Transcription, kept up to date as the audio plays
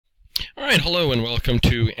Alright, hello and welcome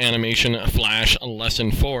to Animation Flash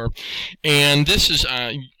Lesson 4. And this is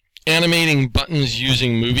animating buttons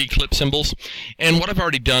using movie clip symbols. And what I've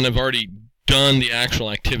already done the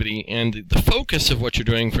actual activity, and the focus of what you're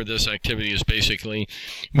doing for this activity is basically,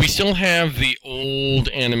 we still have the old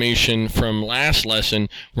animation from last lesson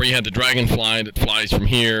where you had the dragonfly that flies from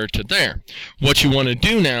here to there. What you want to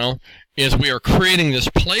do now is we are creating this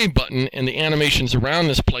play button and the animations around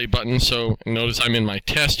this play button. So notice I'm in my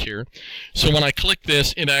test here. So when I click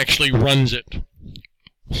this, it actually runs it.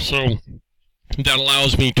 So that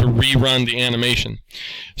allows me to rerun the animation.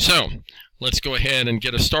 So let's go ahead and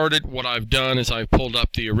get us started. What I've done is I've pulled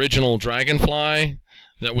up the original dragonfly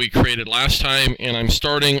that we created last time, and I'm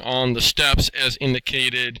starting on the steps as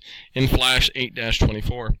indicated in Flash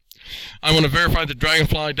 8-24. I want to verify the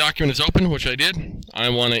dragonfly document is open, which I did. I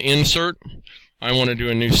want to insert. I want to do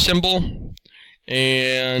a new symbol.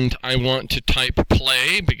 And I want to type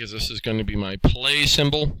play, because this is going to be my play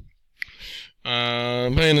symbol.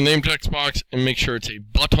 Put in the name text box and make sure it's a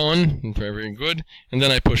button. Very good. And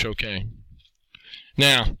then I push OK.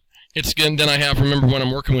 Now, then I have, remember when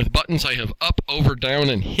I'm working with buttons, I have up, over,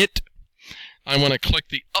 down, and hit. I want to click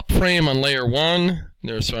the up frame on layer 1.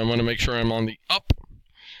 There, so I want to make sure I'm on the up.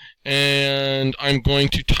 And I'm going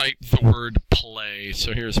to type the word play.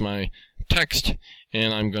 So here's my text,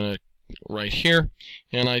 and I'm going to right here,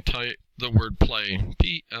 and I type the word play,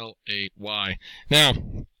 P-L-A-Y. Now,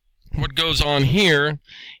 what goes on here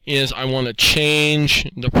is I want to change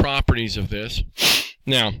the properties of this.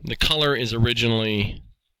 Now, the color is originally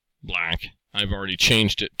black. I've already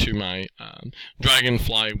changed it to my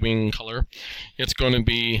dragonfly wing color. It's going to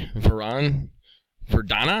be Verdana,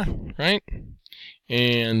 right?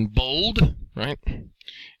 And bold, right?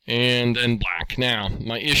 And then black. Now,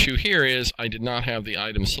 my issue here is I did not have the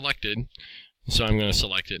item selected, so I'm going to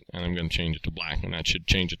select it, and I'm going to change it to black, and that should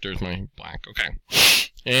change it. There's my black. Okay.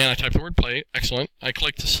 And I type the word play. Excellent. I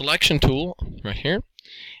click the selection tool right here,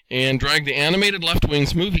 and drag the animated left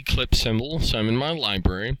wings movie clip symbol, so I'm in my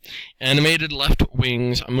library. Animated left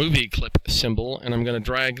wings movie clip symbol, and I'm going to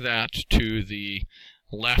drag that to the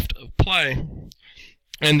left of play.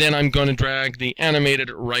 And then I'm going to drag the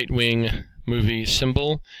animated right wing movie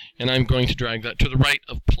symbol, and I'm going to drag that to the right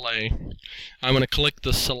of play. I'm going to click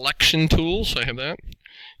the selection tool, so I have that.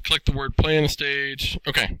 Click the word play on the stage.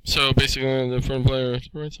 Okay, so basically the front player,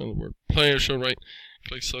 right side of the word player, show right.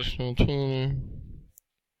 Click selection tool.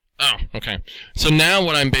 Oh, okay. So now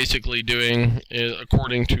what I'm basically doing, is,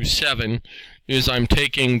 according to 7, is I'm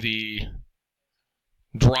taking the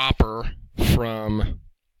dropper from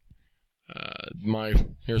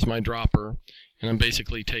here's my dropper, and I'm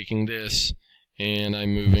basically taking this and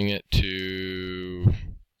I'm moving it to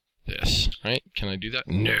this, right? Can I do that?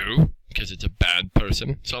 No, because it's a bad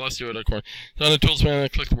person. So let's do it according. So on the tools menu,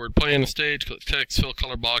 click the word play on the stage, click text, fill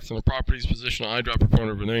color box, and the properties, position, eyedropper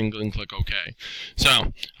pointer over and click OK.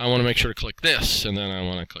 So I want to make sure to click this, and then I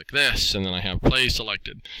want to click this, and then I have play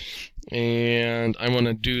selected. And I want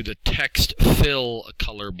to do the text fill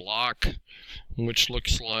color block, which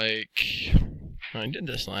looks like I did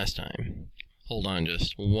this last time. Hold on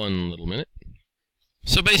just one little minute.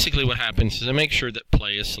 So basically what happens is I make sure that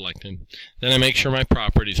play is selected. Then I make sure my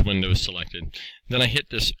properties window is selected. Then I hit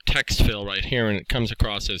this text fill right here, and it comes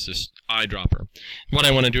across as this eyedropper. What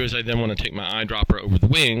I want to do is I then want to take my eyedropper over the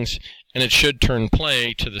wings, and it should turn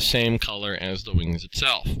play to the same color as the wings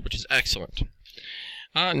itself, which is excellent.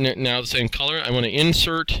 Now the same color, I want to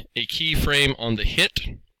insert a keyframe on the hit.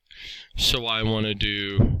 So I want to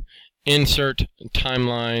do insert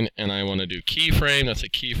timeline, and I want to do keyframe. That's a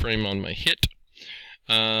keyframe on my hit.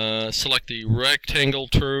 Select the rectangle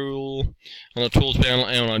tool on the tools panel,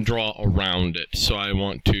 and I want to draw around it. So I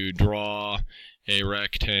want to draw a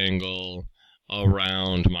rectangle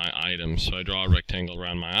around my items. So I draw a rectangle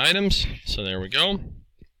around my items. So there we go.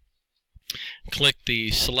 Click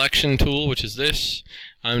the selection tool, which is this.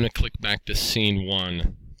 I'm going to click back to scene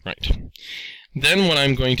 1. Right. Then what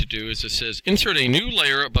I'm going to do is it says insert a new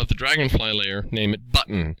layer above the dragonfly layer, name it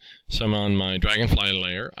button. So I'm on my dragonfly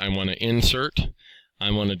layer. I want to insert.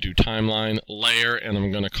 I want to do timeline layer, and I'm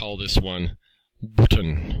going to call this one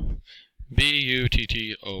button.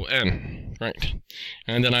 B-U-T-T-O-N. Right.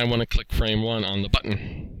 And then I want to click frame 1 on the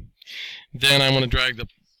button. Then I want to drag the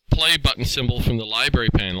play button symbol from the library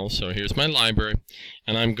panel. So here's my library,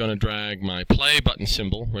 and I'm going to drag my play button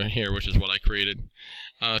symbol right here, which is what I created,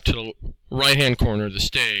 to the right-hand corner of the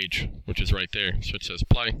stage, which is right there. So it says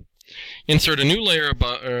play. Insert a new layer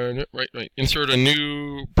above, insert a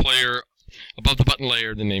new player above the button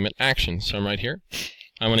layer, then name it action. So I'm right here.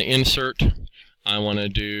 I want to insert. I want to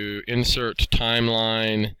do insert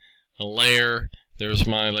timeline layer. There's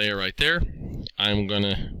my layer right there. I'm going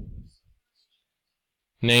to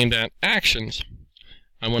name that Actions.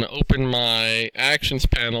 I want to open my Actions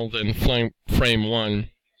panel, then frame 1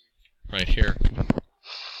 right here.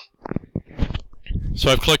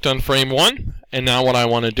 So I've clicked on frame 1, and now what I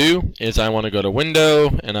want to do is I want to go to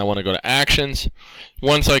Window, and I want to go to Actions.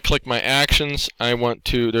 Once I click my Actions,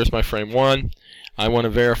 there's my frame 1. I want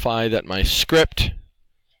to verify that my Script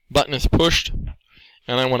button is pushed,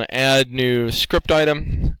 and I want to add new script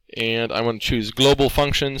item, and I want to choose Global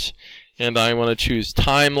Functions, and I want to choose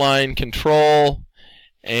Timeline Control,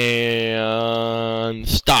 and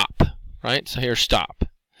Stop, right? So here's Stop.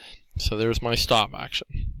 So there's my Stop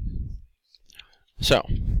action. So,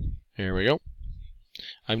 here we go.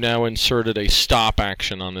 I've now inserted a Stop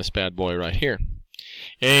action on this bad boy right here.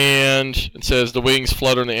 And it says the wings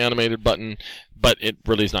flutter in the animated button, but it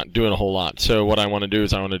really is not doing a whole lot. So what I want to do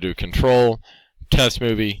is I want to do Control, Test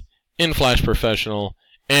Movie, in Flash Professional,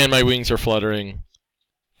 and my wings are fluttering.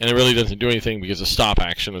 And it really doesn't do anything because the Stop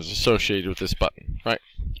action is associated with this button, right?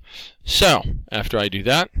 So, after I do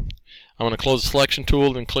that, I want to close the selection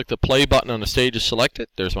tool and click the play button on the stage to select it.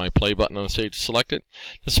 There's my play button on the stage to select it.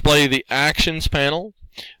 Display the Actions panel.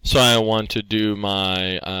 So I want to do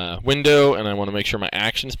my window, and I want to make sure my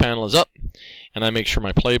Actions panel is up. And I make sure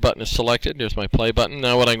my play button is selected. There's my play button.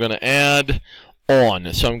 Now what I'm going to add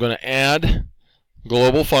on. So I'm going to add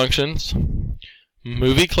Global Functions,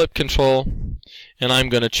 Movie Clip Control, and I'm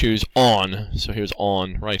going to choose On. So here's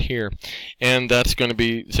On right here. And that's going to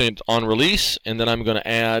be on release, and then I'm going to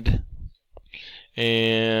add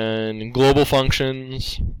and Global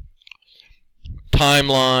Functions,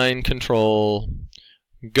 Timeline Control,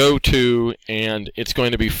 Go To, and it's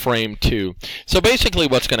going to be frame 2. So basically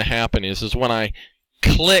what's going to happen is when I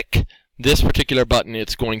click this particular button,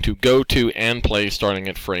 it's going to go to and play starting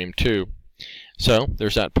at frame 2. So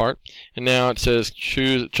there's that part. And now it says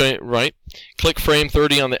click frame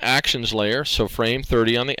 30 on the Actions layer. So frame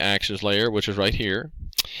 30 on the Actions layer, which is right here.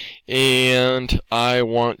 And I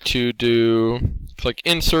want to click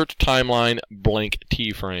Insert Timeline Blank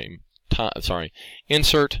Keyframe.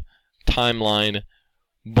 Insert Timeline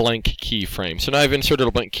Blank Keyframe. So now I've inserted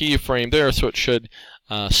a blank keyframe there, so it should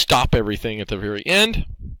stop everything at the very end.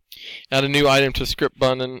 Add a new item to script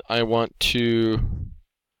button. I want to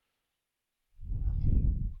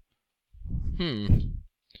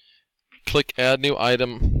click Add New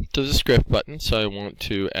Item to the Script button. So I want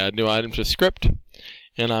to add new item to script,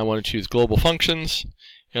 and I want to choose Global Functions,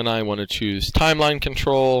 and I want to choose Timeline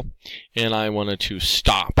Control, and I want to choose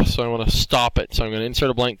Stop. So I want to stop it. So I'm going to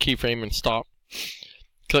insert a blank keyframe and stop.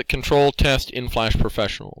 Click Control, Test, in Flash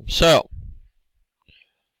Professional. So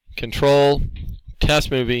Control,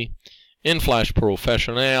 Test Movie, in Flash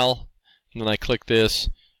Professional, and then I click this,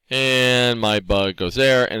 and my bug goes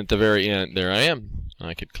there, and at the very end, there I am.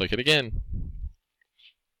 I could click it again.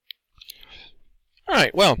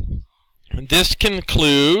 Alright, well, this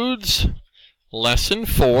concludes Lesson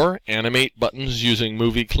 4, Animate Buttons Using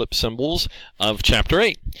Movie Clip Symbols of Chapter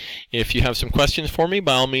 8. If you have some questions for me,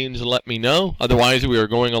 by all means let me know. Otherwise, we are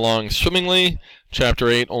going along swimmingly. Chapter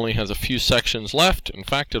 8 only has a few sections left. In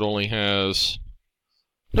fact, it only has...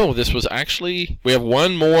 No, this was actually... We have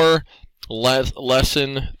one more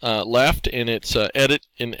lesson left in its edit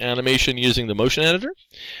in animation using the motion editor.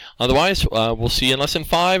 Otherwise, we'll see you in Lesson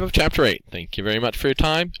 5 of Chapter 8. Thank you very much for your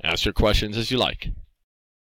time. Ask your questions as you like.